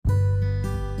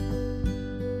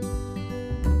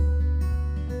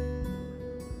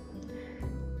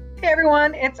Hey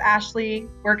everyone, it's Ashley.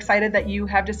 We're excited that you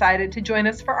have decided to join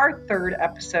us for our third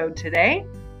episode today.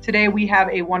 Today we have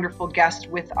a wonderful guest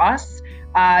with us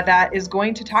that is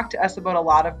going to talk to us about a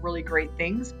lot of really great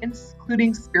things,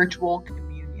 including spiritual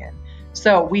communion.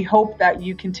 So we hope that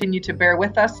you continue to bear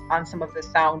with us on some of the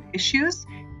sound issues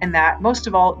and that most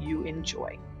of all you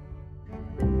enjoy.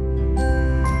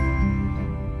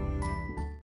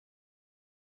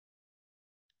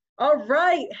 All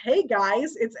right. Hey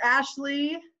guys, it's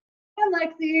Ashley and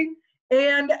Lexi.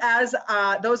 And as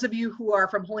those of you who are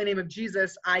from Holy Name of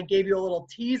Jesus, I gave you a little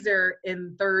teaser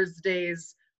in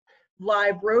Thursday's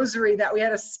live rosary that we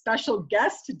had a special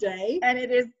guest today. And it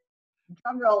is,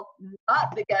 drumroll,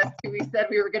 not the guest who we said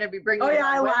we were going to be bringing. Oh yeah,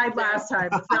 I lied last time.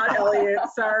 It's not Elliot.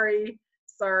 Sorry.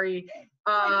 It's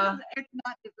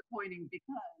not disappointing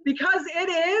because it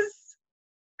is,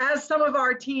 as some of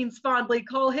our teens fondly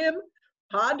call him,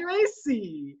 Padre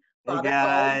C. Hey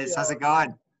guys, how's it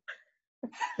going?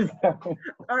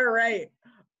 All right.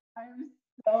 I'm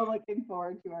so looking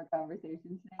forward to our conversation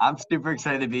today. I'm super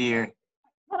excited to be here.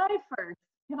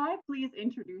 Can I please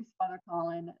introduce Father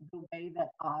Colin the way that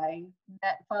I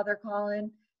met Father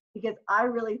Colin? Because I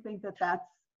really think that that's...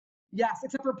 Yes,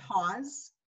 except for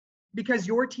pause, because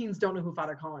your teens don't know who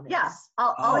Father Colin is. Yeah,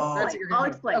 I'll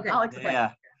explain. Okay. I'll explain.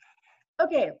 Yeah.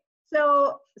 Okay,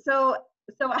 so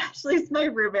Ashley's my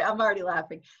roommate. I'm already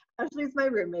laughing. Ashley's my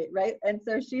roommate, right? And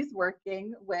so she's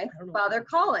working with Father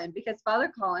Colin because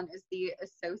Father Colin is the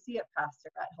associate pastor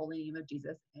at Holy Name of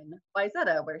Jesus in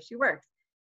Wayzata, where she works.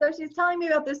 So she's telling me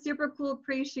about this super cool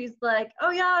priest. She's like, oh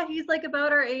yeah, he's like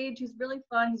about our age. He's really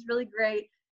fun. He's really great.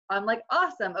 I'm like,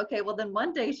 awesome. Okay, well then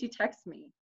one day she texts me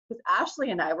because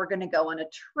Ashley and I were going to go on a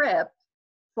trip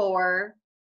for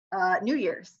New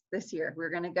Year's this year. We're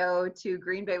going to go to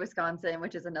Green Bay, Wisconsin,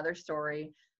 which is another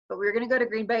story. But we were going to go to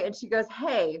Green Bay, and she goes,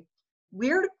 hey,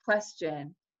 weird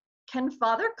question. Can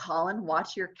Father Colin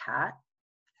watch your cat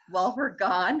while we're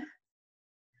gone?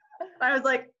 I was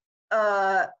like,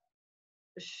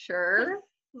 sure.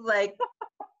 Like,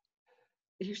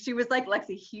 she was like,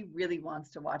 Lexi, he really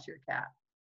wants to watch your cat.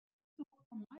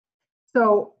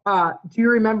 So, do you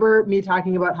remember me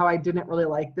talking about how I didn't really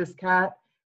like this cat,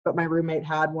 but my roommate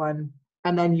had one?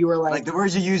 And then you were like the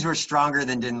words you used were stronger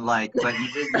than didn't like, but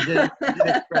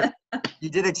you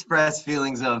did express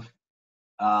feelings of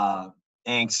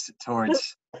angst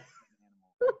towards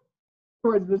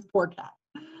this poor cat,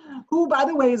 who, by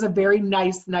the way, is a very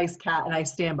nice cat, and I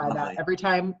stand by that every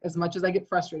time. As much as I get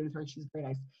frustrated with her, she's very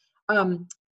nice.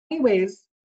 Anyways,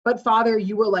 but Father,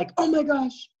 you were like, oh my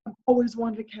gosh, I've always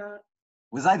wanted a cat.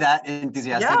 Was I that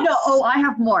enthusiastic? Yeah. No, I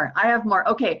have more.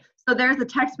 Okay, so there's a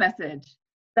text message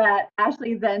that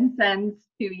Ashley then sends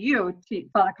to you, to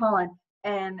Father Colin,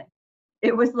 and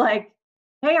it was like,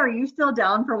 hey, are you still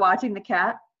down for watching the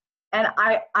cat? And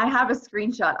I have a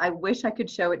screenshot. I wish I could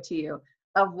show it to you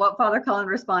of what Father Colin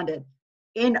responded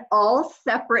in all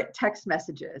separate text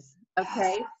messages.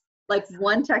 Okay, like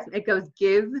one text, it goes,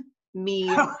 give me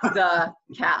the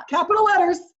cat, capital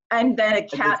letters, and then a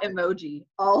cat emoji,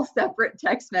 all separate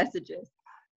text messages.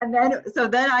 And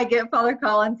then I get Father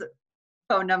Colin's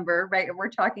phone number, right? And we're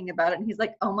talking about it. And he's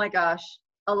like, oh my gosh,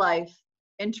 a life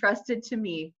entrusted to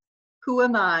me. Who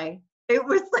am I? It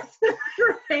was like the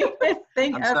greatest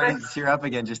thing ever. I'm starting to tear up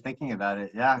again just thinking about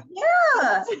it. Yeah.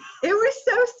 Yeah. It was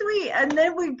so sweet. And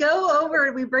then we go over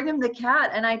and we bring him the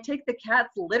cat, and I take the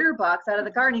cat's litter box out of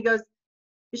the car, and he goes,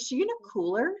 is she in a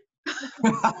cooler?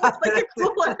 It's like a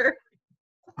cooler.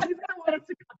 He's gonna want us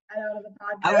to cut that out of the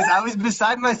podcast. I was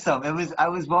beside myself. I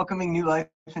was welcoming new life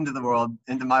into the world,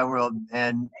 into my world,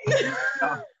 and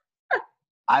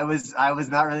I was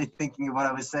not really thinking of what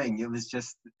I was saying. It was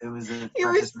a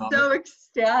precious moment. So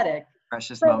ecstatic.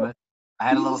 Precious moment. I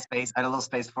had a little space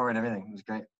for it and everything. It was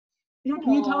great. Yeah,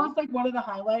 can you tell us like one of the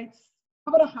highlights?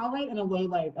 How about a highlight and a low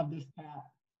light of this cat?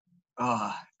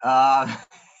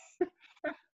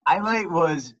 Highlight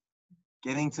was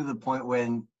getting to the point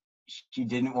when she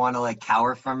didn't want to like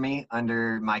cower from me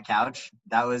under my couch.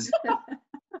 That was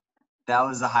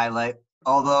a highlight.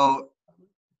 Although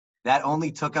that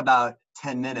only took about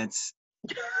 10 minutes,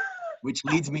 which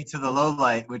leads me to the low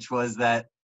light, which was that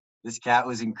this cat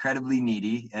was incredibly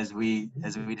needy, as we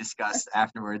discussed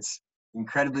afterwards.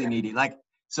 Incredibly needy. Like,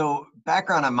 so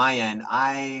background on my end,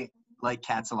 I like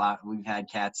cats a lot. We've had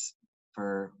cats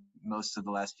for most of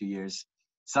the last few years.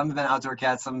 Some have been outdoor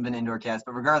cats, some have been indoor cats,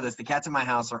 but regardless, the cats in my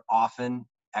house are often,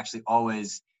 actually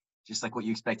always, just like what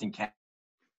you expect in cats.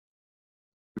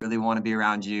 Really want to be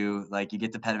around you. Like, you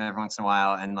get to pet them every once in a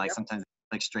while, and like sometimes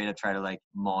like straight up try to like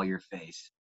maul your face.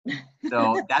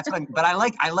 So that's when, but I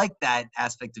like that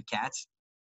aspect of cats.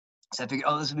 So I figured,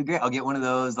 oh, this would be great. I'll get one of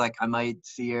those. Like I might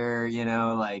see her,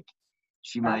 like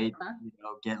she might,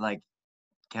 get like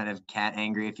kind of cat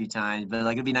angry a few times, but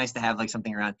like it'd be nice to have like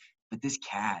something around. But this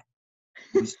cat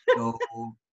was so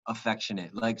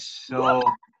affectionate, like so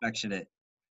affectionate.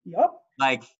 Yep.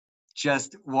 Like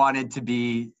just wanted to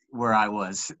be where I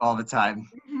was all the time.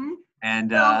 Mhm.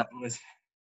 And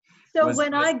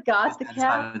when I got the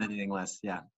cat, with anything less.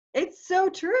 Yeah. it's so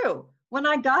true. When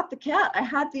I got the cat, I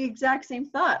had the exact same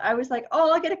thought. I was like,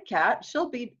 oh, I'll get a cat. She'll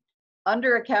be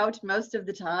under a couch most of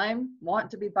the time,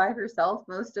 want to be by herself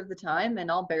most of the time,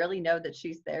 and I'll barely know that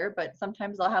she's there, but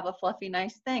sometimes I'll have a fluffy,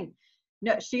 nice thing.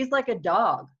 No, she's like a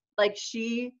dog. Like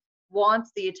she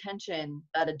wants the attention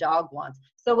that a dog wants.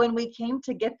 So when we came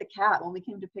to get the cat, when we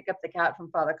came to pick up the cat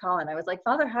from Father Colin, I was like,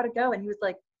 Father, how'd it go? And he was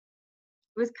like,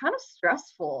 it was kind of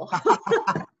stressful.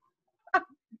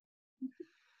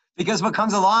 Because what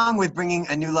comes along with bringing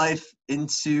a new life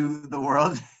into the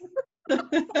world,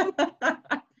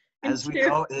 as we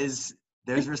know, is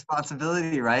there's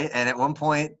responsibility, right? And at one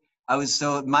point,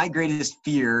 my greatest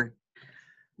fear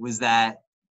was that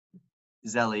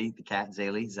Zelly, the cat,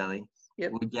 Zelly,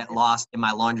 Yep. would get lost in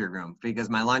my laundry room, because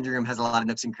my laundry room has a lot of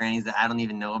nooks and crannies that I don't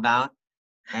even know about.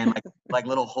 And like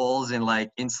little holes in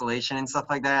like insulation and stuff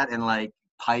like that, and like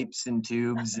pipes and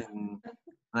tubes and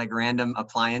like random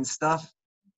appliance stuff.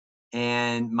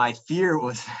 And my fear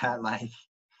was that like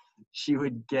she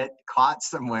would get caught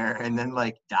somewhere and then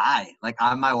like die like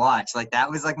on my watch. Like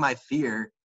that was like my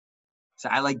fear. So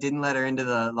I like didn't let her into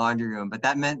the laundry room, but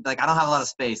that meant like I don't have a lot of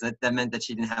space. That meant that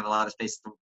she didn't have a lot of space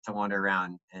to wander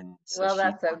around. And so well,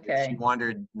 that's okay. She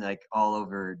wandered like all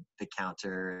over the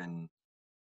counter and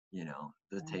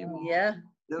the table. Yeah.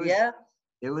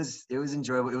 It was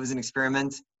enjoyable. It was an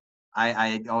experiment.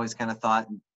 I always kind of thought,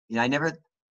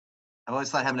 I've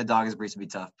always thought having a dog as a breed would be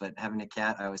tough, but having a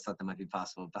cat, I always thought that might be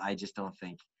possible. But I just don't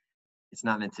think it's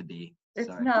not meant to be. It's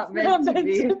Sorry. not meant to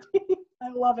be. I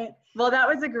love it. Well, that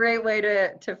was a great way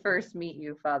to first meet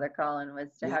you, Father Colin, was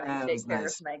to have you take care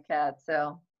of my cat.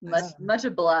 So much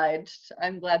obliged.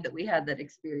 I'm glad that we had that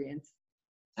experience.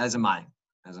 As am I.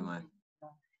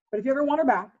 But if you ever want her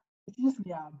back, it's just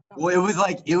Well,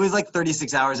 it was like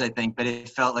 36 hours, I think, but it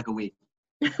felt like a week.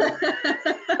 I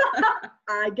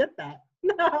get that.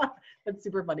 That's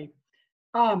super funny.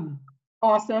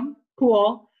 Awesome.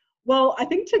 Cool. Well, I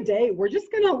think today we're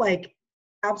just gonna like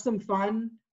have some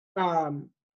fun,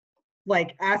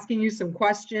 like asking you some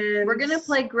questions. We're gonna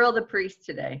play Grill the Priest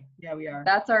today. Yeah, we are.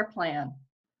 That's our plan.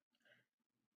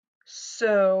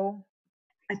 So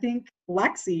I think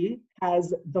Lexi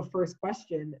has the first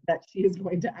question that she is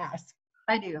going to ask.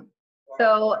 I do.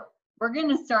 So we're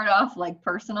gonna start off like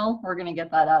personal. We're gonna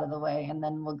get that out of the way, and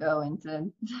then we'll go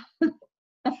into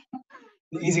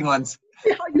The easy ones.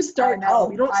 See how you start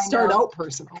out. You don't start out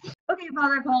personal. Okay,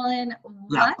 Father Colin,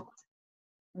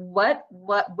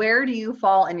 where do you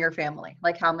fall in your family?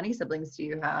 Like, how many siblings do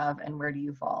you have, and where do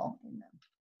you fall in them?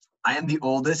 I am the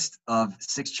oldest of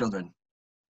 6 children.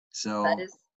 So That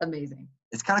is amazing.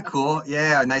 it's kind of cool.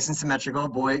 Yeah, nice and symmetrical.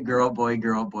 Boy, girl, boy,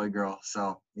 girl, boy, girl.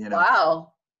 So,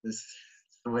 Wow. this is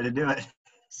the way to do it.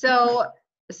 So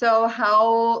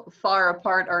how far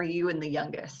apart are you and the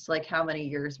youngest? Like, how many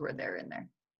years were there in there?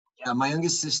 Yeah, my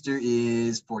youngest sister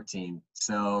is 14.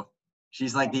 So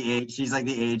she's like the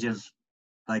age of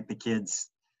like the kids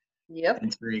Yep.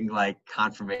 entering like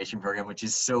confirmation program, which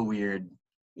is so weird.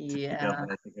 Yeah.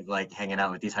 When I think of like hanging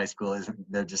out with these high schoolers,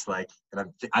 they're just like, and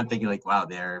I'm thinking like, wow,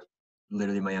 they're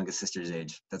literally my youngest sister's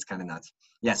age. That's kind of nuts.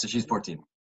 Yeah, so she's 14.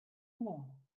 Cool.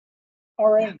 All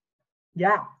right.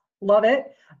 Yeah, love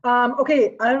it.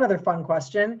 Okay, I have another fun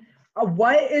question.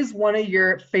 What is one of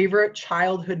your favorite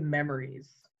childhood memories?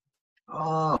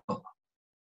 Oh,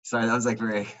 sorry, that was like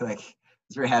very like. I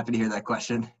was very happy to hear that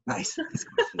question. Nice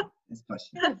question. Nice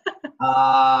question.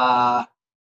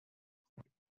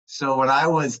 So when I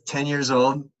was 10 years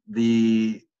old,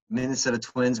 the Minnesota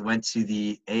Twins went to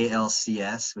the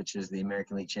ALCS, which is the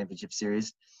American League Championship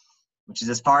Series, which is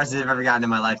as far as they've ever gotten in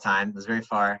my lifetime. It was very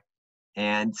far.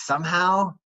 And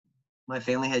somehow my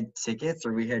family had tickets,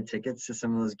 or we had tickets to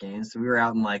some of those games. So we were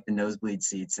out in like the nosebleed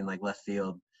seats in like left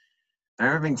field. I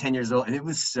remember being 10 years old, and it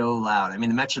was so loud. I mean,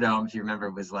 the Metrodome, if you remember,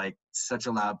 was like such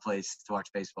a loud place to watch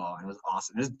baseball, and it was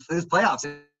awesome. It was playoffs.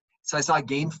 So I saw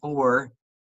Game 4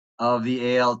 of the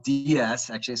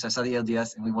ALDS, actually. So I saw the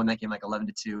ALDS, and we won that game like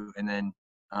 11-2. And then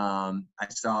I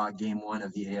saw Game 1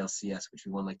 of the ALCS, which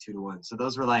we won like 2-1. So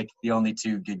those were like the only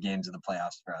 2 good games of the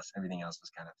playoffs for us. Everything else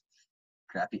was kind of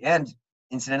crappy. And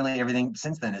incidentally, everything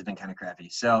since then has been kind of crappy.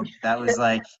 So that was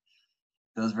like,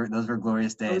 those were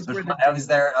glorious days. I was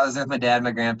there with my dad,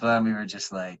 my grandpa, and we were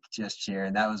just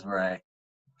cheering. That was where I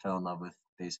fell in love with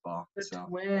baseball. The So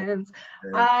Twins.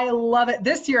 great. I love it.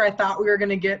 This year I thought we were going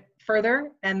to get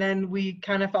further, and then we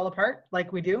kind of fell apart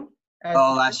like we do. Oh,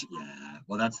 yeah.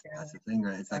 Well, that's the thing,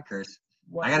 right? It's that That's curse.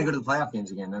 what- I got to go to the playoff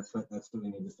games again. That's what we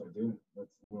need to start doing. That's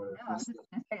one of the Yeah, I was first-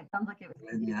 just gonna say, it sounds like it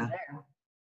was easy Yeah. there.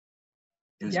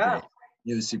 It was Yeah. great.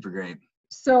 It was super great.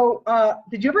 So,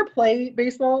 did you ever play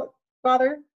baseball,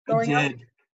 Father? Growing up?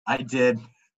 I did.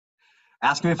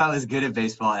 Ask me if I was good at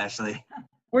baseball, Ashley.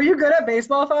 Were you good at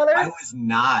baseball, Father? I was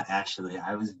not, actually.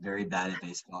 I was very bad at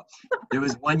baseball. There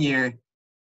was one year,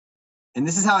 and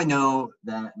this is how I know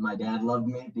that my dad loved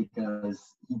me, because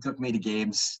he took me to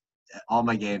games, all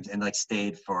my games, and like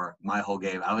stayed for my whole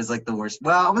game. I was like the worst.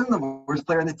 Well, I wasn't the worst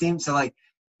player on the team. So like,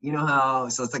 you know how,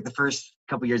 so it's like the first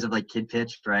couple years of like kid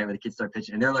pitch, right? Where the kids start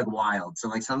pitching and they're like wild. So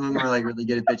like some of them are like really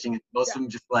good at pitching. And most of them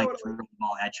just like throw the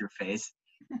ball at your face.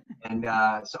 And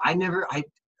so I never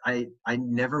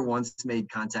once made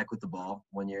contact with the ball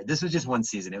one year. This was just one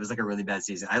season. It was like a really bad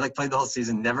season. I like played the whole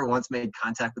season, never once made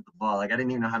contact with the ball. Like I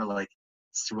didn't even know how to like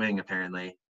swing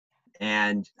apparently.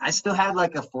 And I still had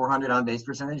like a 400 on base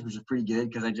percentage, which is pretty good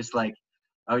because I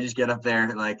would just get up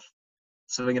there like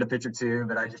swing at a pitch or two,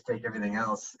 but I just take everything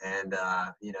else. And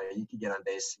you could get on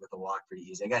base with a walk pretty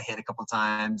easy. I got hit a couple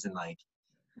times and like,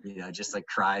 just like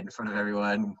cried in front of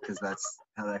everyone because that's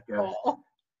how that goes. Oh.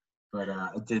 But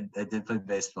I did play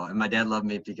baseball, and my dad loved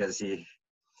me because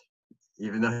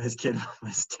even though his kid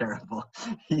was terrible,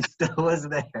 he still was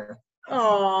there.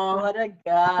 Oh, What a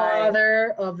guy.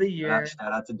 Father of the year.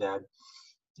 Shout out to Dad.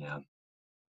 Yeah.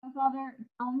 Father,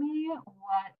 tell me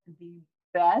what the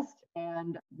best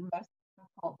and most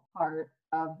difficult part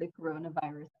of the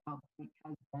coronavirus outbreak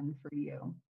has been for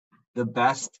you. The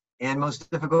best and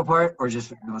most difficult part, or just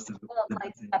the most difficult? Well,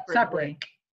 like Separate. separately.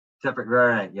 Separate,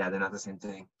 right? Yeah, they're not the same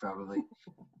thing, probably.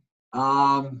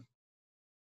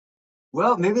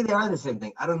 Well, maybe they are the same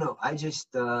thing. I don't know. I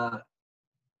just got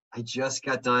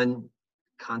done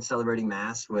celebrating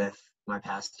Mass with our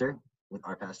pastor,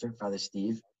 Father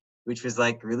Steve, which was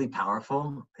like really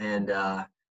powerful. And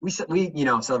we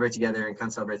celebrate together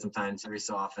and celebrate sometimes every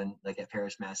so often, like at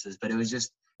parish masses. But it was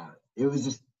just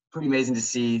pretty amazing to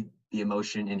see the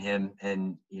emotion in him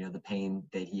and the pain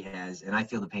that he has, and I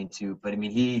feel the pain too. But I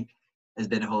mean, he has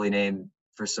been a holy name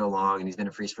for so long, and he's been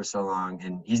a priest for so long,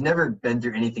 and he's never been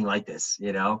through anything like this,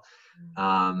 so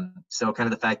kind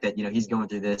of the fact that he's going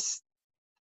through this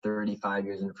 35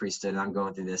 years in the priesthood, and I'm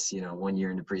going through this 1 year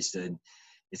in the priesthood,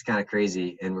 it's kind of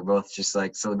crazy. And we're both just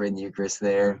like celebrating the Eucharist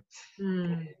there.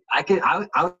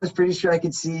 I was pretty sure I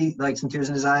could see like some tears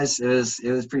in his eyes. It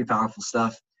was pretty powerful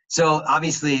stuff. So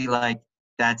obviously, like,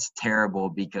 that's terrible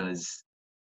because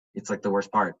it's like the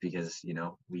worst part, because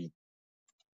we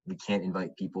can't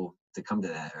invite people to come to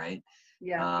that, right?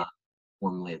 Yeah.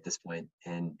 Formally at this point.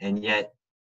 And yet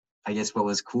I guess what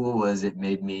was cool was it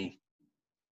made me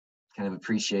kind of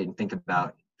appreciate and think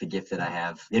about the gift that I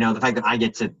have. The fact that I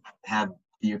get to have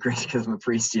the Eucharist because I'm a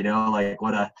priest, like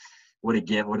what a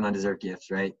gift, what an undeserved gift,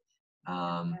 right?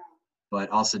 But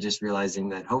also just realizing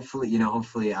that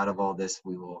hopefully out of all this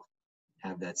we will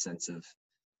have that sense of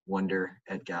wonder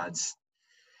at God's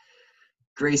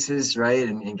graces, right?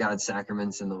 And God's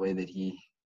sacraments and the way that he,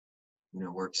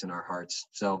 works in our hearts.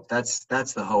 So that's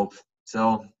the hope.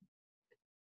 So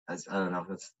I don't know,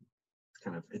 that's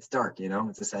kind of, it's dark,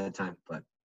 it's a sad time, but.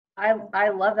 I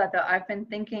love that though. I've been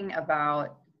thinking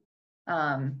about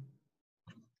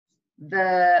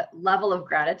the level of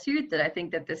gratitude that I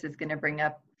think that this is going to bring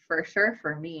up for sure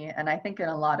for me, and I think in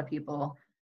a lot of people,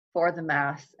 for the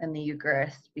Mass and the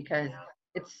Eucharist, because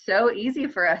it's so easy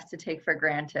for us to take for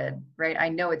granted, right? I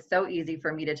know it's so easy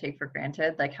for me to take for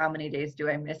granted. Like, how many days do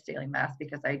I miss daily Mass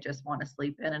because I just want to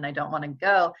sleep in and I don't want to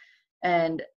go?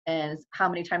 And how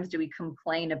many times do we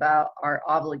complain about our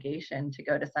obligation to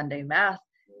go to Sunday Mass,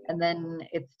 and then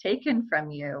it's taken from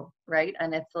you, right?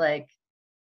 And it's like,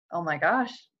 oh my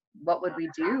gosh, what would we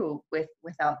do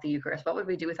without the Eucharist? What would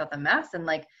we do without the Mass? And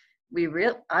like,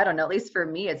 I don't know, at least for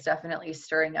me, it's definitely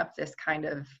stirring up this kind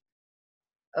of,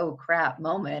 oh crap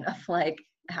moment of like,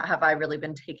 have I really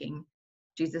been taking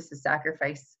Jesus'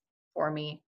 sacrifice for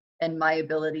me and my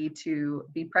ability to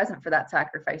be present for that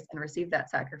sacrifice and receive that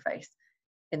sacrifice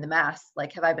in the Mass?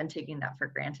 Like, have I been taking that for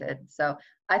granted? So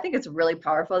I think it's really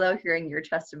powerful though, hearing your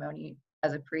testimony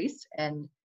as a priest and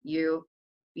you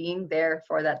being there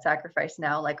for that sacrifice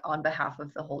now, like on behalf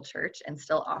of the whole church, and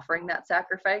still offering that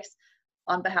sacrifice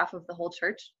on behalf of the whole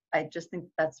church. I just think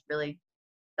that's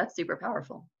super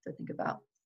powerful to think about.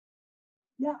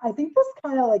 Yeah, I think this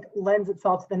kind of like lends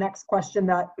itself to the next question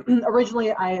that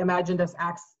originally I imagined us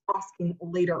asking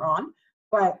later on,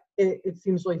 but it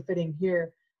seems really fitting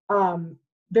here.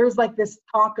 there's like this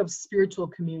talk of spiritual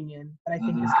communion that I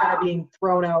think is kind of being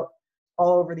thrown out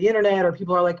all over the internet, or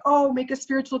people are like, oh, make a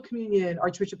spiritual communion.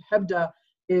 Archbishop Hebda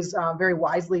is very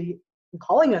wisely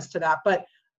calling us to that. But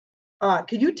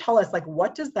could you tell us, like,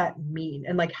 what does that mean?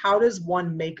 And like, how does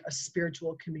one make a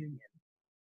spiritual communion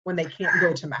when they can't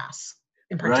go to Mass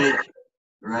in particular?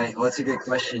 Right. Well, it's a good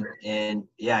question. And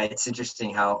yeah, it's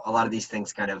interesting how a lot of these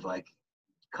things kind of like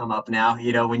come up now,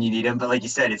 when you need them. But like you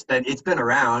said, it's been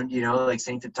around, like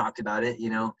Saints have talked about it,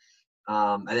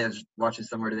 I was watching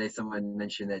somewhere today, someone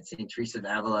mentioned that St. Teresa of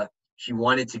Avila, she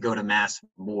wanted to go to Mass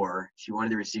more. She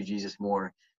wanted to receive Jesus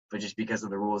more, but just because of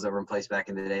the rules that were in place back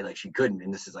in the day, like she couldn't.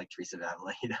 And this is like Teresa of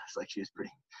Avila, it's like she was pretty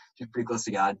close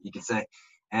to God, you could say.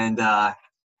 And,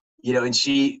 and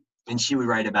she would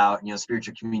write about,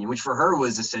 spiritual communion, which for her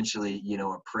was essentially,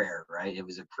 a prayer, right? It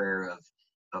was a prayer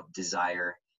of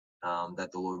desire,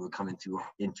 that the Lord would come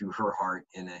into her heart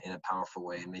in a powerful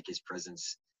way and make his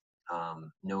presence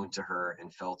known to her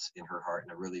and felt in her heart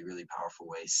in a really, really powerful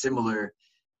way, similar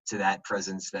to that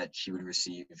presence that she would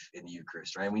receive in the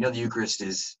Eucharist, right? And we know the Eucharist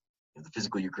is, the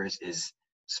physical Eucharist is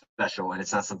special, and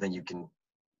it's not something you can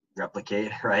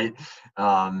replicate, right?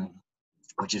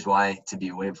 Which is why to be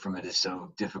away from it is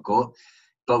so difficult.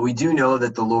 But we do know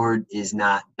that the Lord is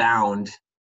not bound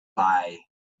by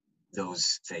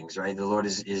those things, right? The Lord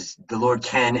the Lord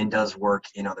can and does work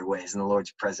in other ways, and the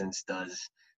Lord's presence does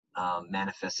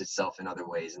manifest itself in other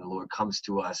ways, and the Lord comes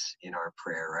to us in our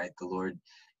prayer, right? The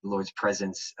Lord's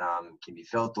presence can be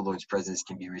felt. The Lord's presence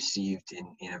can be received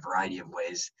in a variety of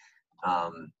ways,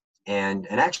 and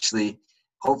actually,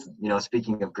 hope,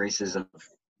 speaking of graces of,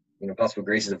 possible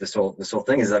graces of this whole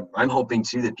thing, is that I'm hoping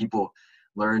too that people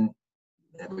learn,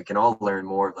 and we can all learn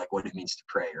more of like what it means to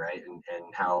pray, right? And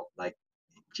how, like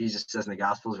Jesus says in the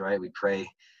Gospels, right? We pray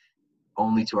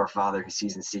only to our Father who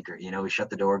sees in secret. We shut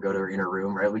the door, go to our inner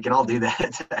room, right? We can all do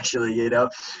that actually,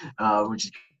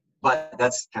 but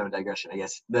that's kind of a digression, I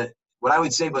guess. What I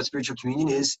would say about spiritual communion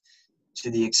is, to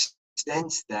the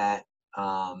extent that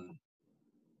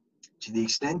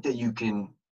you can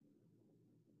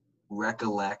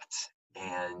recollect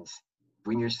and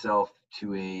bring yourself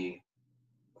to a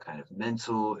kind of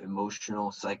mental,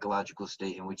 emotional, psychological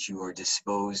state in which you are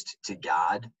disposed to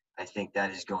God, I think that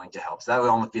is going to help. So that would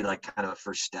almost be like kind of a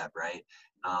first step, right?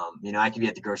 I could be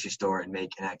at the grocery store and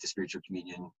make an act of spiritual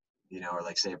communion, or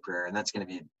like say a prayer, and that's going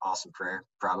to be an awesome prayer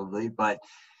probably. But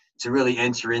to really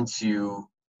enter into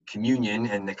communion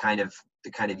and the kind of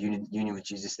union with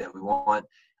Jesus that we want,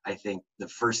 I think the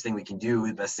best thing we can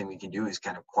do is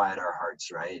kind of quiet our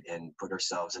hearts, right? And put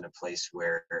ourselves in a place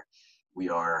where we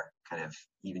are kind of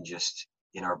even just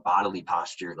in our bodily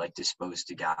posture, like disposed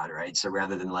to God, right? So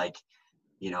rather than like,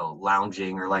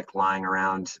 lounging or like lying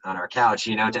around on our couch,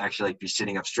 to actually like be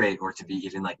sitting up straight, or to be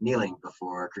even like kneeling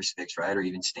before a crucifix, right? Or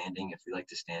even standing if we like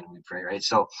to stand when we pray, right?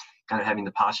 So kind of having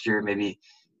the posture, maybe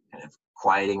kind of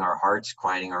quieting our hearts,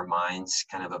 quieting our minds,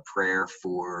 kind of a prayer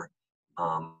for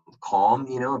calm,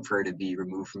 a prayer to be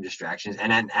removed from distractions,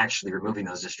 and then actually removing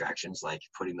those distractions, like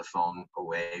putting the phone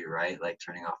away, right? Like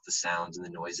turning off the sounds and the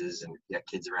noises, and if you got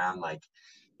kids around, like,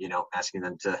 asking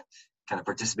them to kind of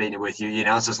participate with you,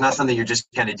 so it's not something you're just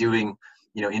kind of doing,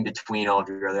 in between all of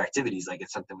your other activities. Like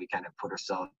it's something we kind of put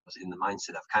ourselves in the mindset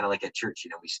of, kind of like at church,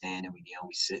 we stand and we kneel,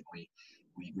 we sit, and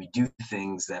we do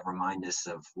things that remind us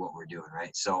of what we're doing,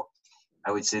 right? So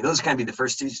I would say those kind of be the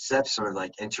first two steps, sort of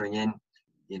like entering in,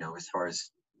 as far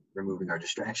as removing our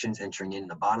distractions, entering in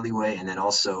the bodily way, and then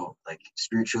also like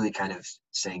spiritually kind of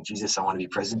saying, Jesus, I want to be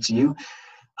present to you.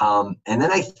 And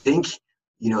then I think,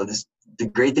 the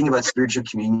great thing about spiritual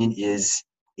communion is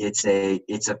it's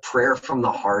a prayer from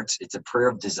the heart. It's a prayer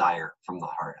of desire from the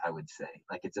heart, I would say.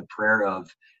 Like it's a prayer of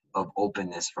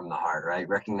openness from the heart, right?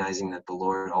 Recognizing that the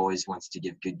Lord always wants to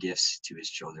give good gifts to his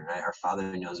children, right? Our Father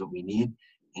knows what we need,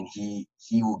 and he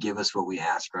will give us what we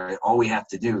ask, right? All we have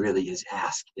to do really is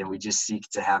ask, and we just seek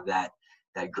to have that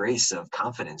grace of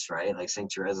confidence, right? Like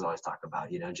St. Teresa always talk about,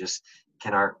 just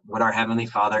would our Heavenly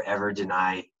Father ever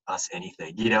deny us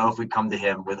anything, if we come to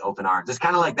him with open arms? It's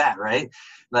kind of like that, right?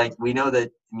 Like we know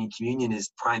that, communion is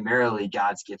primarily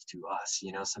God's gift to us,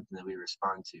 something that we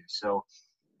respond to. So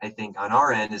I think on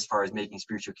our end, as far as making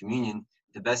spiritual communion,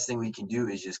 the best thing we can do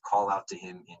is just call out to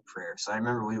him in prayer. So I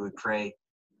remember we would pray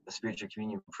a spiritual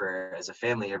communion prayer as a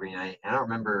family every night. I don't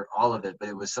remember all of it, but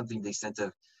it was something to the extent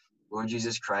of, Lord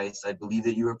Jesus Christ, I believe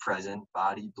that you are present,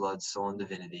 body, blood, soul, and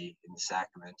divinity, in the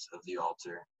sacraments of the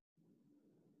altar.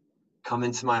 Come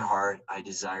into my heart, I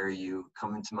desire you.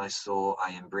 Come into my soul,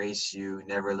 I embrace you.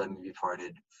 Never let me be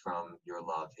parted from your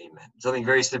love. Amen. Something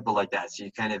very simple like that. So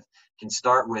you kind of can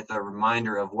start with a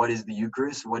reminder of what is the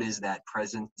Eucharist, what is that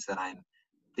presence that I'm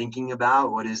thinking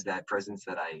about? What is that presence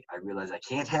that I realize I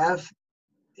can't have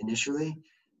initially?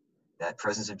 That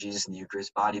presence of Jesus in the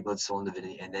Eucharist, body, blood, soul, and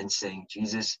divinity, and then saying,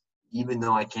 Jesus, even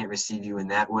though I can't receive you in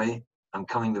that way, I'm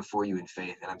coming before you in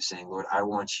faith, and I'm saying, Lord, I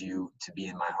want you to be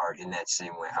in my heart in that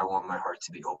same way. I want my heart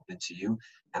to be open to you,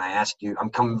 and I ask you, I'm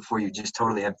coming before you just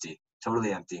totally empty,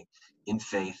 in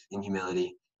faith, in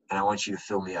humility, and I want you to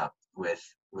fill me up with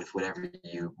whatever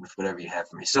you have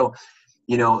for me. So,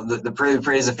 the prayer we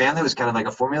prayed as a family was kind of like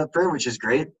a formula prayer, which is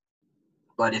great.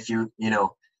 But if you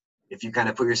kind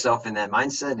of put yourself in that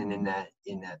mindset and in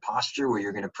that posture where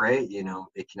you're going to pray,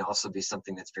 it can also be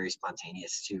something that's very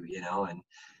spontaneous too, and,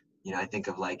 I think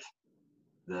of like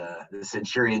the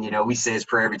centurion, we say his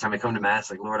prayer every time I come to mass,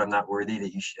 like, Lord, I'm not worthy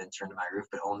that you should enter into my roof,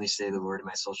 but only say the word and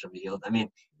my soul shall be healed. I mean,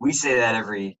 we say that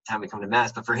every time we come to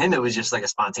mass, but for him, it was just like a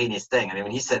spontaneous thing. I mean,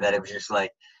 when he said that, it was just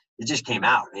like, it just came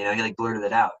out, he like blurted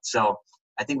it out. So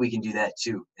I think we can do that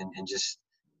too. And just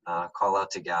call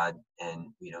out to God and,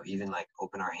 even like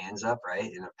open our hands up,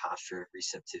 right? In a posture of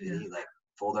receptivity, like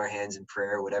fold our hands in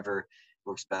prayer, whatever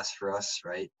works best for us,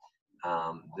 right?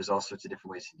 There's all sorts of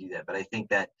different ways to do that. But I think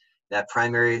that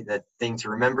thing to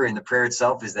remember in the prayer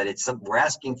itself is that we're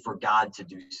asking for God to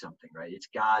do something, right? It's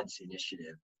God's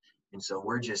initiative. And so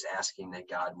we're just asking that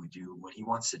God would do what he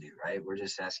wants to do, right? We're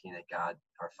just asking that God,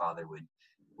 our Father,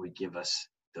 would give us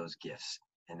those gifts.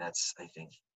 And that's, I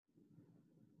think,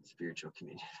 spiritual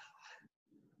communion.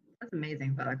 That's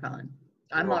amazing, Father Colin.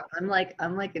 I'm like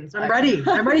inspired. I'm ready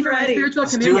for my spiritual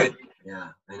communion. Let's do it. Yeah,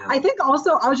 I know. I think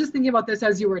also, I was just thinking about this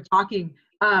as you were talking.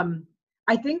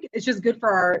 I think it's just good for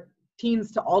our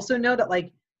teens to also know that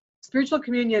like spiritual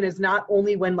communion is not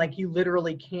only when like you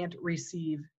literally can't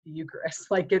receive the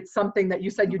Eucharist. Like it's something that you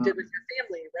said you did with your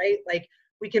family, right? Like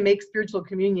we can make spiritual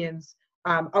communions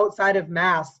outside of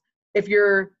Mass. If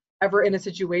you're ever in a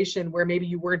situation where maybe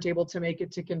you weren't able to make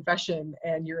it to confession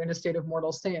and you're in a state of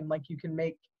mortal sin, like you can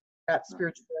make that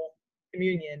spiritual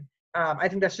communion. I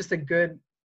think that's just a good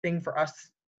thing for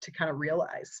us to kind of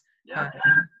realize. Yeah.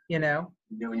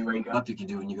 When you wake up, you can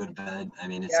do it when you go to bed. I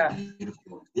mean, it's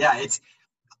beautiful. Yeah, it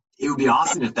would be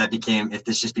awesome if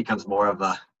this just becomes more of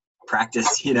a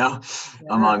practice,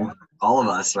 among all of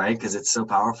us, right? Because it's so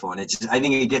powerful. And I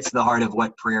think it gets to the heart of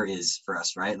what prayer is for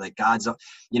us, right? Like God's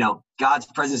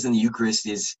presence in the Eucharist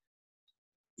is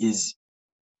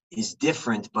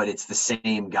different, but it's the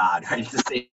same God, right? It's the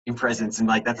same presence. And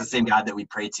like, that's the same God that we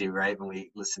pray to, right? When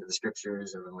we listen to the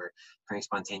scriptures or when we're praying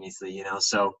spontaneously,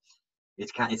 so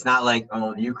it's not like,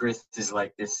 oh, the Eucharist is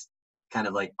like this kind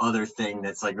of like other thing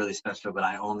that's like really special, but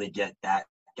I only get that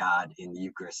God in the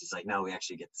Eucharist. It's like, no, we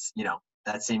actually get this,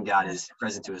 that same God is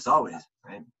present to us always,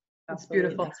 right? That's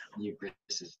beautiful. The Eucharist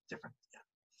is different.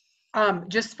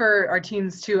 Just for our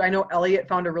teens too, I know Elliot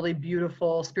found a really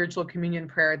beautiful spiritual communion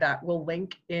prayer that will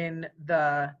link in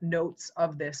the notes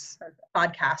of this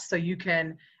podcast. So you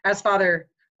can, as Father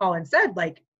Colin said,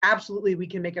 like absolutely we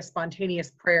can make a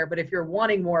spontaneous prayer, but if you're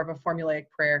wanting more of a formulaic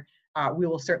prayer, we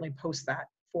will certainly post that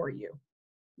for you.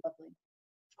 Lovely.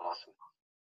 Awesome.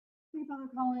 Hey, Father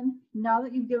Colin, now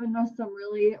that you've given us some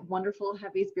really wonderful,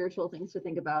 heavy spiritual things to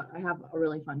think about, I have a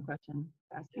really fun question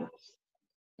to ask you.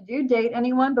 Did you date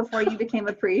anyone before you became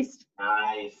a priest?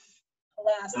 Nice.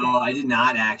 No, I did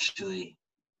not actually.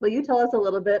 Will you tell us a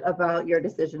little bit about your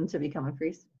decision to become a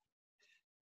priest?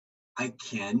 I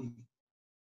can.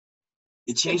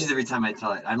 It changes every time I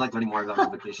tell it. I'm like learning more about my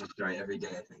vocation story every day.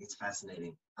 I think it's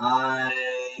fascinating.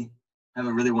 I have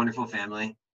a really wonderful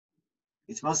family.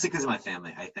 It's mostly because of my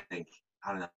family, I think.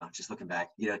 I don't know, just looking back,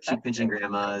 cheek pinching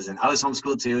grandmas, and I was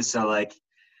homeschooled too. So like,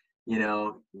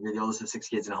 you're the oldest of 6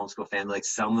 kids in a homeschool family. Like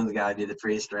someone's got to be the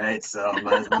priest, right? So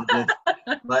might as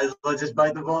well just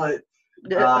bite the bullet.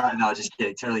 No, just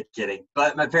kidding, totally kidding.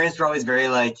 But my parents were always very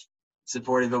like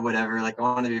supportive of whatever. Like I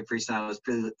wanted to be a priest when I was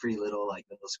pretty little, like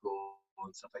middle school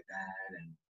and stuff like that.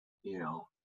 And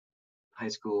high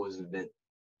school was a bit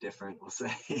different, we'll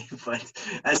say, but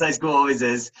as high school always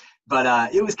is.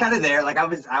 But it was kind of there. Like I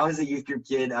was a youth group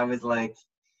kid. I was like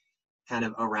kind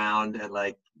of around at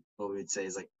like what we would say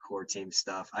is like core team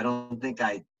stuff. I don't think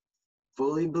I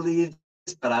fully believed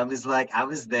this, but I was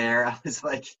there.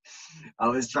 I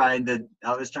was trying to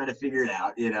figure it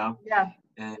out, Yeah.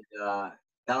 And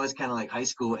that was kind of like high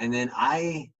school. And then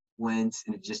I went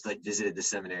and just like visited the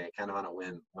seminary kind of on a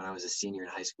whim when I was a senior in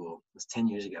high school. It was 10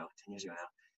 years ago now.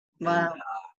 Wow. And,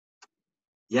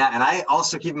 and I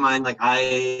also keep in mind, like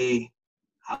I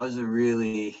was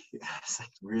really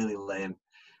lame.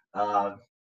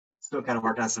 Still kind of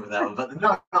working on some of that one, but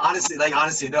no, honestly, like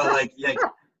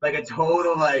a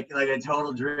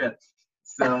total drip.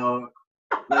 So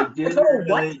like didn't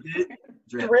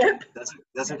Drip.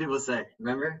 That's what people say.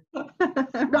 Remember?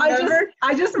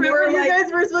 I just Remember, remember you like,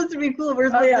 guys were supposed to be cool. We're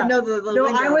supposed yeah. to know the no,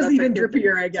 lingo. I was That's even okay.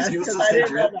 drippier, I guess, You because also I said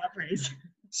didn't know drip? that phrase.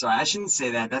 Sorry, I shouldn't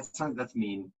say that. That's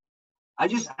mean. I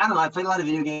don't know. I played a lot of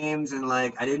video games and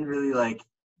like I didn't really like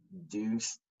do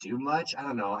much. I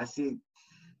don't know. I see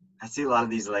a lot of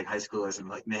these like high schoolers. I'm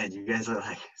like, man, you guys are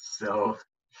like so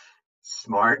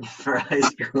smart for a high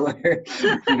schooler.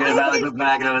 Because I look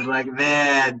back and I was like,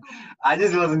 man, I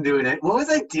just wasn't doing it. What was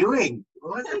I doing?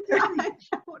 What was I doing?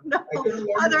 I don't know. I couldn't learn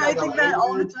Father, I about think that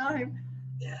all the language. time.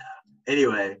 Yeah.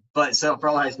 Anyway, but so for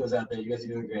all high schools out there, you guys are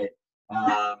doing great.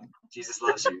 Jesus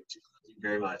loves you. Jesus loves you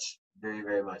very much, very,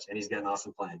 very much, and he's got an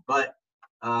awesome plan. But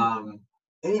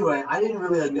anyway, I didn't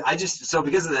really like. So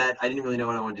because of that, I didn't really know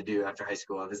what I wanted to do after high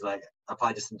school. I was like, I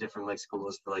applied to some different like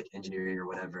schools for like engineering or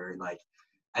whatever. And like,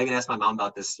 I even asked my mom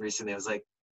about this recently. I was like,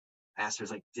 I asked her, I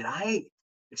was like, did I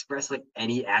express like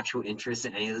any actual interest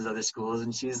in any of those other schools?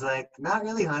 And she's like, not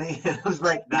really, honey. And I was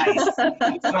like, nice. So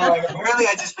like, really,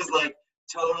 I just was like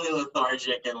totally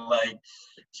lethargic and like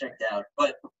checked out.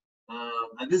 But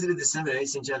I visited the seminary,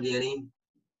 St. John Vianney,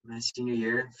 my senior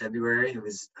year, February. I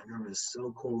remember it was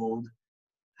so cold.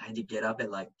 I had to get up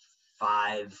at like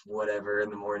 5 whatever in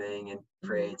the morning and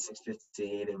pray at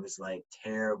 6:15. It was like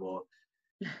terrible.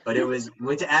 But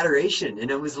went to adoration,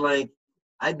 and it was like,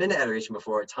 I'd been to adoration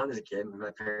before a ton as a kid. My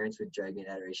parents would drag me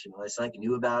to adoration. I just like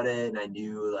knew about it, and I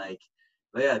knew like,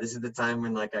 oh yeah, this is the time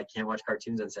when like I can't watch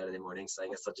cartoons on Saturday mornings, so I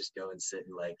guess I'll just go and sit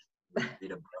and like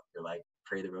read a book or like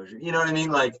pray the rosary. You know what I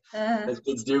mean? Like as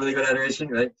kids do when they go to adoration,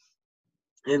 right?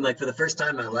 And like for the first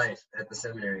time in my life at the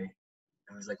seminary,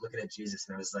 I was like looking at Jesus,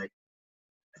 and I was like,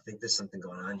 I think there's something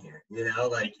going on here. You know,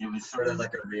 like it was sort of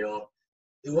like a real.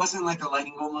 It wasn't like a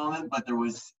lightning bolt moment, but there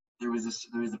was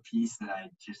a peace that I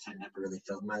just had never really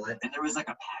felt in my life, and there was like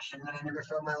a passion that I never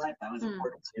felt in my life. That was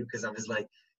important too, because I was like,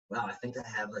 wow, I think I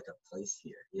have like a place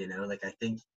here. You know, like I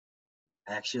think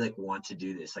I actually like want to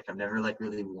do this. Like I've never like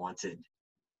really wanted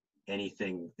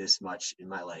anything this much in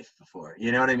my life before.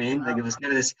 You know what I mean? Like it was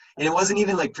kind of this, and it wasn't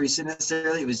even like priesthood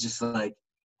necessarily. It was just like,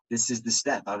 this is the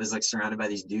step. I was like surrounded by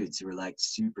these dudes who were like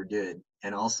super good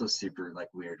and also super like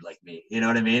weird like me. You know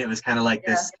what I mean? It was kind of like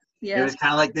this. Yeah. It was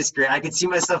kind of like this great. I could see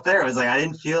myself there. I was like, I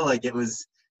didn't feel like it was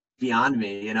beyond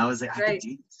me. You know, I was like, I could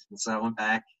do this. And so I went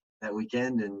back that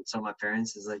weekend and told my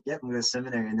parents, is like, yep, I'm going to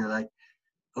seminary. And they're like,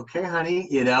 okay, honey,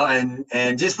 you know,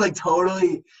 and just like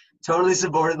totally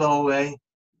supported the whole way.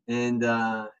 And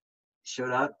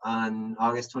showed up on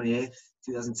August 28th,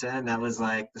 2010. That was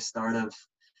like the start of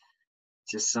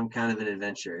just some kind of an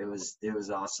adventure. It was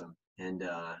awesome. And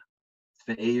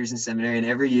spent 8 years in seminary, and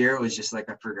every year it was just like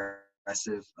a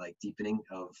progressive like deepening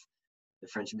of the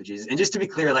friendship with Jesus. And just to be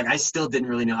clear, like I still didn't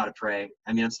really know how to pray.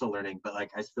 I mean, I'm still learning, but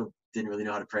like I still didn't really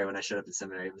know how to pray when I showed up in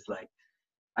seminary. It was like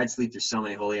I'd sleep through so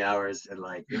many holy hours, and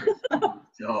like it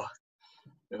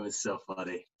was so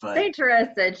funny. But Saint Therese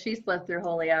said she slept through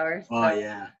holy hours. So. oh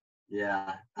yeah.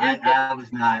 I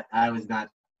was not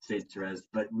Saint Therese,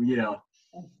 but you know,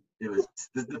 it was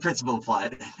the principle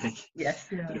applied, I think. Yes.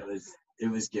 Yeah. But it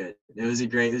was good. It was a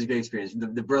great experience.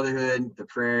 The brotherhood, the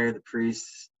prayer, the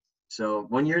priests. So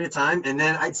 1 year at a time. And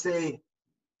then I'd say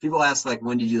people ask like,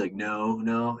 when did you like no?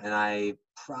 And I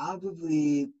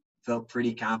probably felt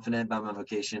pretty confident about my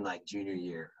vocation like junior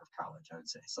year of college, I would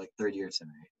say. It's like third year of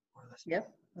seminary, more or less.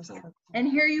 Yep. So And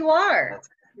here you are. that's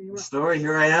the story.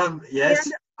 Here I am. Yes.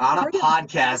 And on a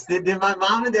podcast. Did my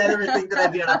mom and dad ever think that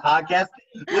I'd be on a podcast?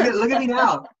 Look at me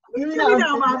now. Look at me you now.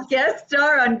 know, Mom. Guest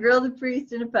star on Grill the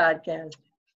Priest in a podcast.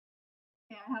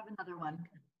 Okay, I have another one.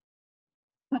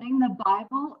 Putting the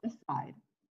Bible aside.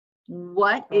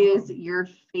 What is your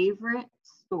favorite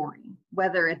story?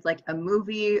 Whether it's like a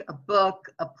movie, a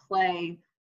book, a play,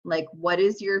 like what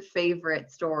is your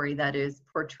favorite story that is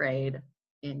portrayed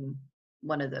in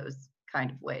one of those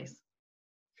kind of ways?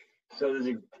 So there's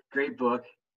a great book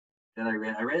that I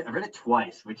read. I read it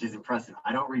twice, which is impressive.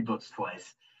 I don't read books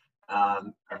twice.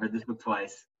 I've read this book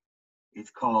twice. It's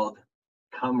called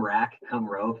Come Rack, Come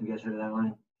Rope. You guys heard of that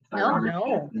one? It's by No. Robert No.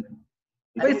 Kagan.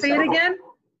 It's Wait, say it historical. again.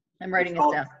 I'm writing It's this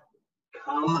called down.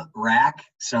 Come Rack.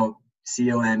 So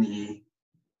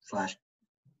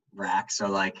COME/rack. So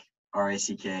like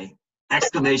RACK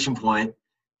exclamation point,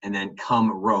 and then come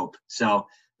rope. So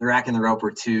the rack and the rope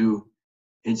were two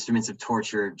instruments of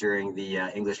torture during the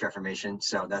English Reformation.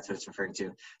 So that's what it's referring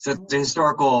to. So it's a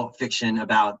historical fiction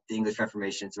about the English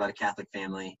Reformation. It's about a Catholic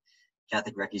family,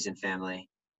 Catholic recusant family.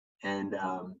 And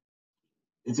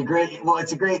it's a great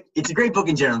book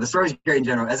in general. The story's great in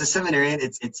general. As a seminarian,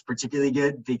 it's particularly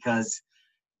good because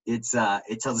it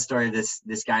tells the story of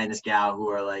this guy and this gal who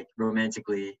are like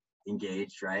romantically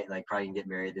engaged, right? Like probably can get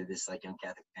married to this like young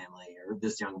Catholic family, or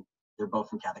they're both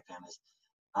from Catholic families.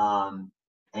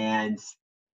 And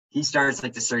he starts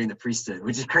like discerning the priesthood,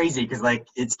 which is crazy because like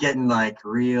it's getting like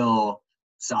real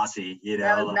saucy, you know.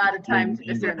 That was not a like, time in to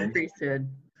discern the England. priesthood.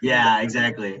 Yeah,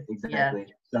 exactly.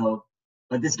 So,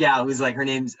 but this gal who's like,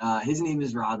 his name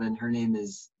is Robin, her name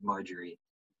is Marjorie,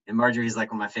 and Marjorie is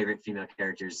like one of my favorite female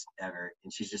characters ever,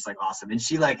 and she's just like awesome, and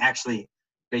she like actually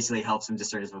basically helps him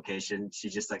discern his vocation. She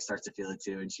just like starts to feel it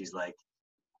too, and she's like,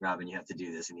 Robin, you have to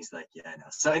do this, and he's like, yeah, I know.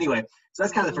 So anyway, so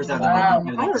that's kind of the first time. Wow.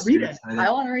 Like, I want to read it.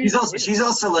 I want to read She's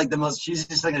also like she's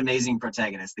just like an amazing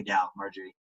protagonist, the gal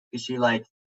Marjorie, because she like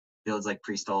builds like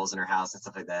priest holes in her house and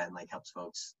stuff like that, and like helps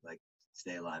folks like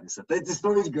stay alive and stuff. But the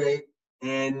story's great,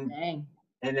 and Dang.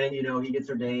 and then he gets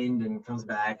ordained and comes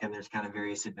back, and there's kind of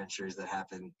various adventures that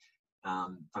happen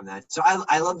from that. So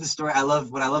I love the story.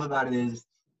 What I love about it is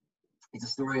it's a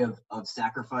story of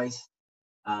sacrifice,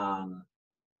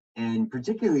 and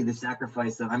particularly the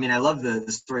sacrifice of. I mean, I love the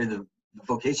story of the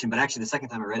vocation, but actually the second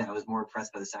time I read it, I was more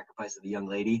impressed by the sacrifice of the young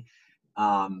lady,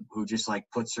 who just like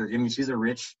puts her. I mean, she's a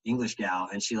rich English gal,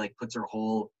 and she like puts her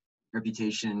whole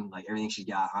reputation, like everything she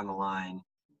got, on the line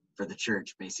for the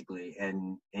church, basically.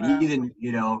 And Wow. he even,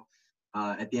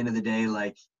 at the end of the day,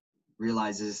 like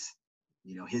realizes,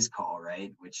 his call,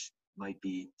 right, which might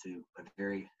be to a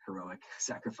very heroic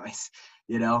sacrifice,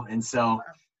 And so,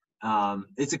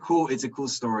 it's a cool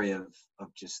story of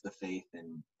just the faith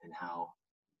and how,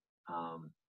 how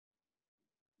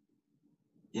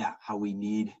we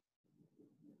need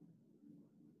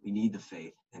the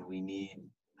faith, and we need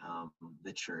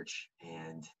the church,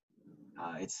 and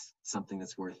it's something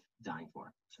that's worth dying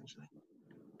for, essentially.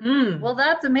 Well,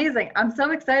 that's amazing. I'm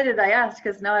so excited I asked,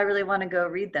 because now I really want to go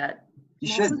read that.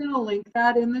 You I'm also should. going to link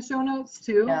that in the show notes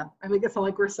too. Yeah. I make it sound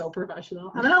like we're so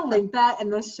professional. I'm going to link that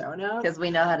in the show notes. Because we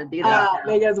know how to do that.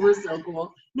 Because we're so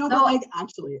cool. No, but So- like,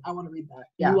 actually, I want to read that.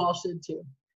 Yeah. You all should too.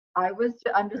 I'm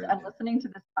listening to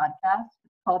this podcast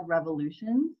called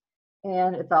Revolutions,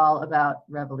 and it's all about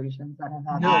revolutions that have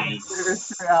happened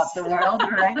Nice. throughout the world,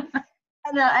 right?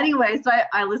 And anyway, so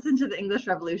I listened to the English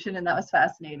Revolution, and that was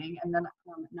fascinating. And then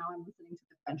now I'm listening to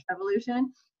the French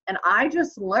Revolution, and I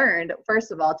just learned, first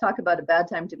of all, talk about a bad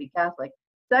time to be Catholic.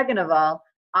 Second of all,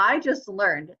 I just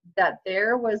learned that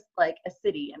there was like a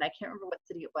city, and I can't remember what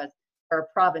city it was, or a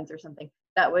province or something,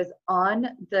 that was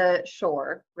on the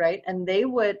shore, right? And they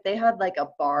had like a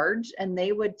barge, and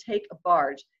they would take a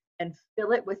barge and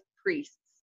fill it with priests,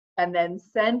 and then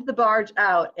send the barge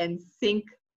out and sink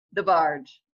the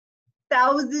barge.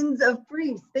 Thousands of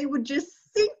priests, they would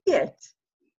just sink it.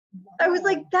 I was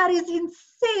like, that is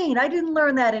insane. I didn't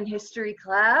learn that in history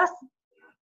class.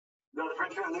 No, the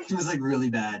French Revolution was like really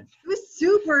bad. It was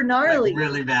super gnarly. Like,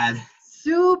 really bad.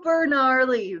 Super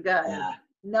gnarly, you guys. Yeah.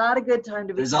 Not a good time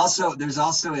to be. There's also a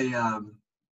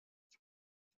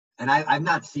and I've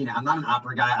not seen it. I'm not an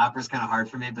opera guy. Opera's kind of hard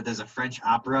for me, but there's a French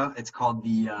opera. It's called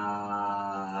the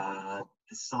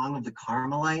Song of the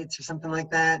Carmelites or something like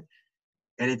that.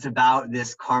 And it's about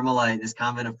this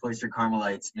convent of cloistered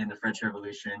Carmelites in the French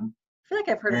Revolution. I feel like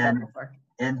I've heard of that before.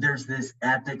 And there's this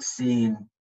epic scene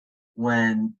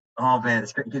when, oh man,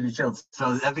 it's gives me chills.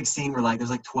 So the epic scene where like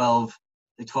there's like 12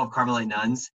 Carmelite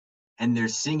nuns, and they're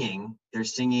singing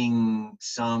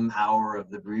some hour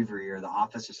of the breviary or the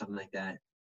office or something like that.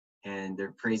 And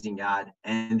they're praising God,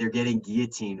 and they're getting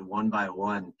guillotined one by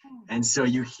one. And so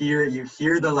you hear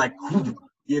the like, of the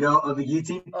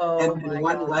guillotine,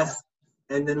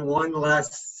 and then one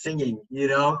less singing,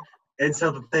 And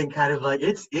so the thing kind of like,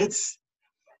 it's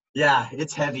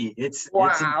heavy. It's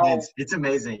intense. It's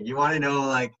amazing. You want to know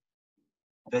like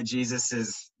that Jesus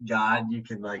is God, you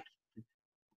can like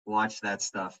watch that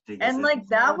stuff. And like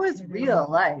that was real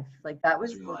life. Like that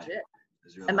was legit.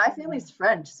 And my family's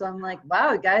French, so I'm like,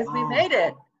 wow, guys, we made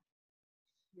it.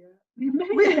 Yeah. We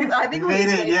made it. I think we made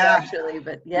it, actually,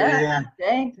 but yeah.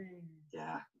 Dang.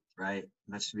 Yeah, right.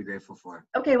 Much to be grateful for.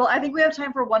 Okay, well, I think we have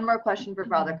time for one more question for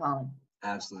Father Colin.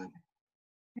 Absolutely.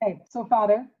 Okay, so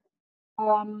Father,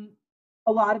 a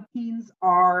lot of teens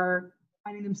are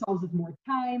finding themselves with more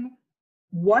time.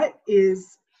 What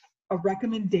is a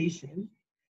recommendation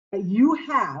that you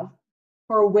have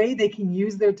for a way they can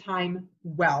use their time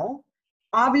well?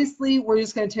 Obviously, we're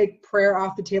just going to take prayer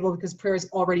off the table because prayer is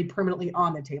already permanently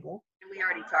on the table. And we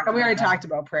already talked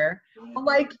about prayer. But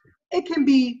like, it can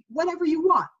be whatever you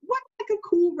want. What like a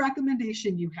cool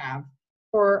recommendation you have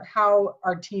for how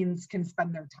our teens can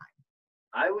spend their time?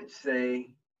 I would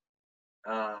say,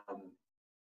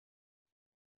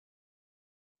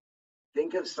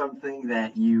 think of something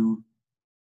that you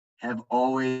have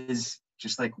always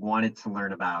just like wanted to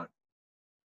learn about,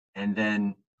 and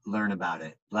then learn about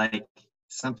it. Like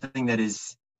something that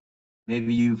is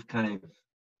maybe you've kind of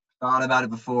thought about it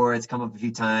before, it's come up a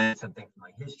few times, something from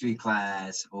like history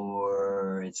class,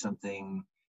 or it's something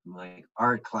from like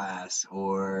art class,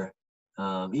 or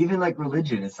even like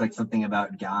religion. It's like something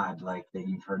about God, like that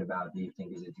you've heard about that you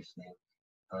think is interesting.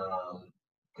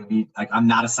 Could be like, I'm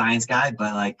not a science guy,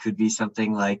 but like could be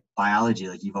something like biology,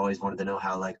 like you've always wanted to know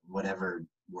how like whatever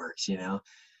works, you know.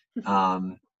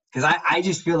 Because I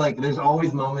just feel like there's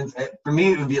always moments, for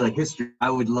me it would be like history. I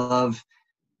would love,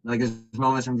 like there's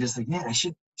moments where I'm just like, man, I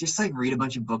should just like read a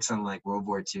bunch of books on like World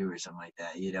War II or something like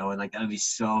that, you know, and like that would be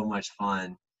so much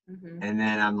fun. And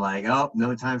then I'm like, oh,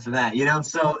 no time for that, you know.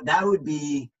 So that would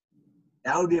be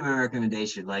my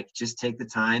recommendation. Like just take the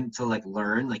time to like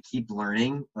learn, like keep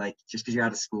learning. Like just because you're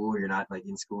out of school or you're not like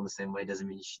in school in the same way doesn't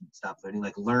mean you should stop learning.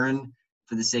 Like learn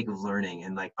for the sake of learning,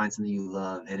 and like find something you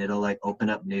love, and it'll like open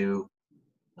up new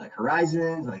like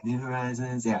horizons, like new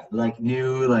horizons. Yeah, like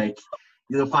new, like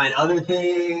you'll find other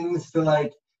things to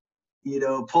like, you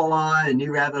know, pull on, and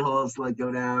new rabbit holes to like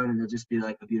go down, and it'll just be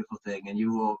like a beautiful thing, and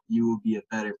you will be a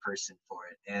better person for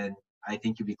it. And I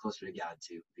think you'll be closer to God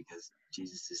too, because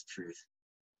Jesus is truth.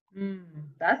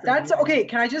 That's okay.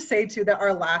 Can I just say too that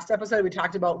our last episode we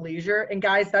talked about leisure, and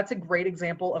guys, that's a great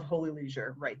example of holy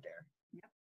leisure right there. Yep.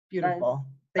 Beautiful.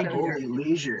 Thank you. Holy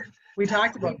leisure. We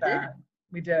talked about that.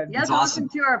 We did. Yeah, welcome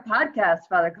to our podcast,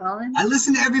 Father Colin. I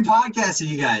listen to every podcast of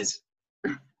you guys.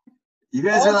 You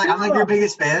guys are like, I'm like your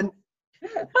biggest fan.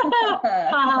 It's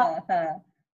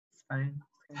fine.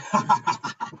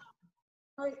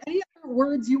 All right, any other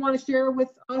words you want to share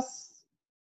with us,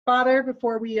 Father,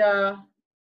 before we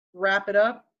wrap it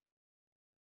up?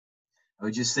 I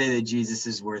would just say that Jesus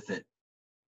is worth it.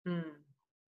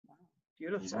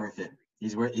 Beautiful. He's worth it.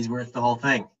 He's worth the whole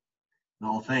thing. The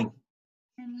whole thing.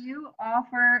 Can you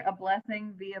offer a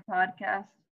blessing via podcast?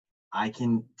 I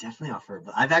can definitely offer.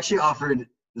 I've actually offered.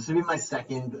 This will be my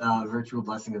second virtual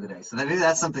blessing of the day. So maybe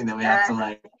that's something that we have to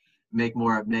like make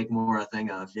more a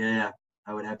thing of. Yeah,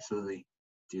 I would absolutely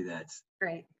do that.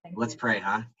 Great. Let's pray,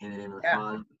 huh? In the name of the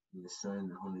Father, and the Son,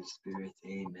 and the Holy Spirit.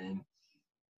 Amen.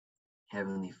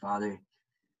 Heavenly Father,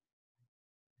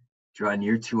 draw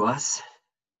near to us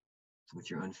with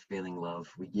your unfailing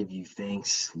love. We give you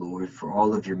thanks, Lord, for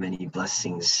all of your many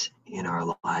blessings in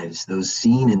our lives, those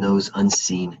seen and those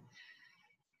unseen.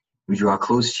 We draw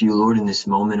close to you, Lord, in this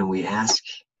moment, and we ask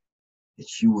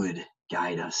that you would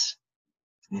guide us,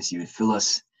 and that you would fill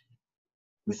us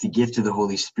with the gift of the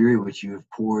Holy Spirit, which you have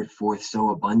poured forth so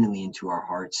abundantly into our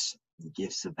hearts, the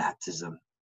gifts of baptism,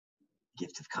 the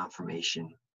gift of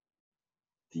confirmation,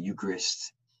 the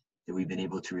Eucharist that we've been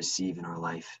able to receive in our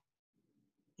life.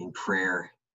 In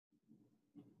prayer,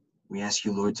 we ask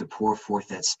you, Lord, to pour forth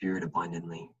that Spirit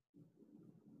abundantly.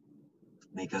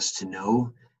 Make us to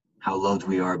know how loved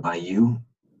we are by you,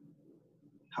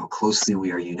 how closely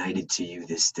we are united to you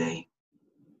this day,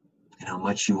 and how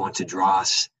much you want to draw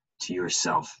us to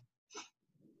yourself.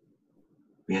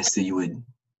 We ask that you would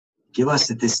give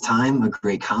us at this time a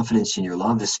great confidence in your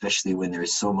love, especially when there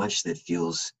is so much that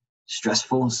feels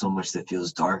stressful, so much that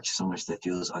feels dark, so much that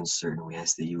feels uncertain. We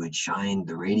ask that you would shine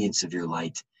the radiance of your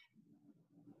light.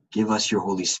 Give us your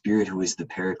Holy Spirit, who is the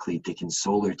Paraclete, the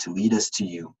Consoler, to lead us to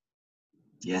you.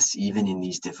 Yes, even in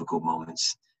these difficult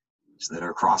moments, so that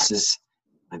our crosses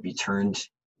might be turned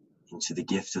into the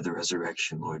gift of the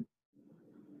resurrection, Lord.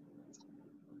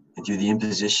 And through the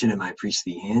imposition of my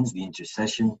priestly hands, the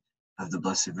intercession of the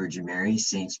Blessed Virgin Mary,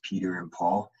 Saints Peter and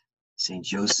Paul, Saint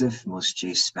Joseph, most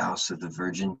chaste spouse of the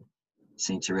Virgin,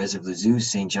 Saint Therese of Lisieux,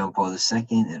 Saint John Paul II,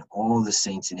 and all the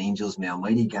saints and angels, may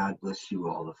Almighty God bless you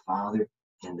all, the Father,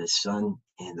 and the Son,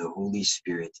 and the Holy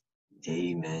Spirit.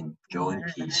 Amen. Go in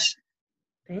peace.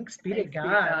 Thanks be to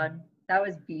God. That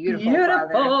was beautiful.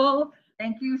 Father.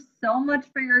 Thank you so much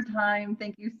for your time.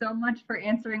 Thank you so much for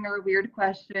answering our weird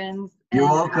questions. You're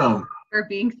welcome. For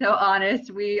being so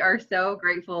honest. We are so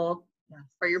grateful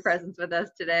for your presence with us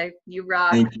today. You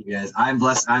rock. Thank you, guys. I'm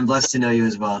blessed to know you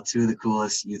as well. Two of the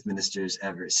coolest youth ministers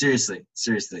ever. Seriously.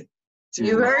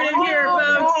 You heard it here,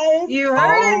 folks. You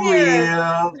heard it here.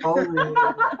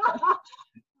 Oh,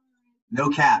 no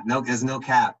cap. There's no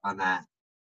cap on that.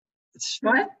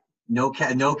 What? No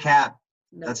cap.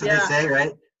 That's what they say,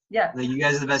 right? Yeah. Like, you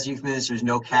guys are the best youth ministers.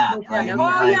 No cap. No cap.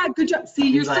 Yeah, good job. See,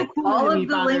 you're so cool. All of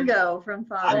the lingo from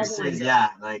Father. Yeah,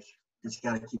 like you just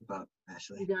gotta keep up,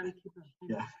 Ashley. You gotta keep up.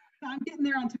 Yeah. I'm getting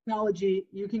there on technology.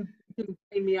 You can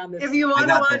train me on this. If you want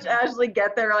to watch Ashley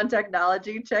get there on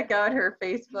technology, check out her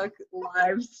Facebook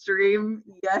live stream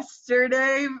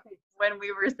yesterday when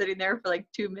we were sitting there for like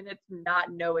 2 minutes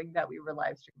not knowing that we were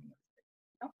live streaming.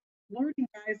 learning,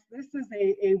 guys. This is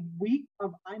a week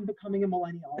of I'm becoming a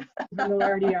millennial. Even though I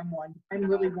already am one. I'm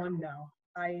really one now.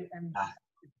 I am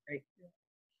great.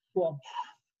 Cool.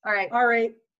 All right. All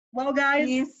right. Well, guys,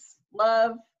 Peace,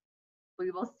 love.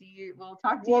 We will see you. We'll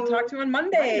talk to you. we'll talk to you on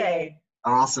Monday.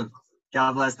 Awesome.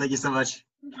 God bless. Thank you so much.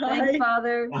 Thanks, Bye.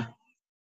 Father.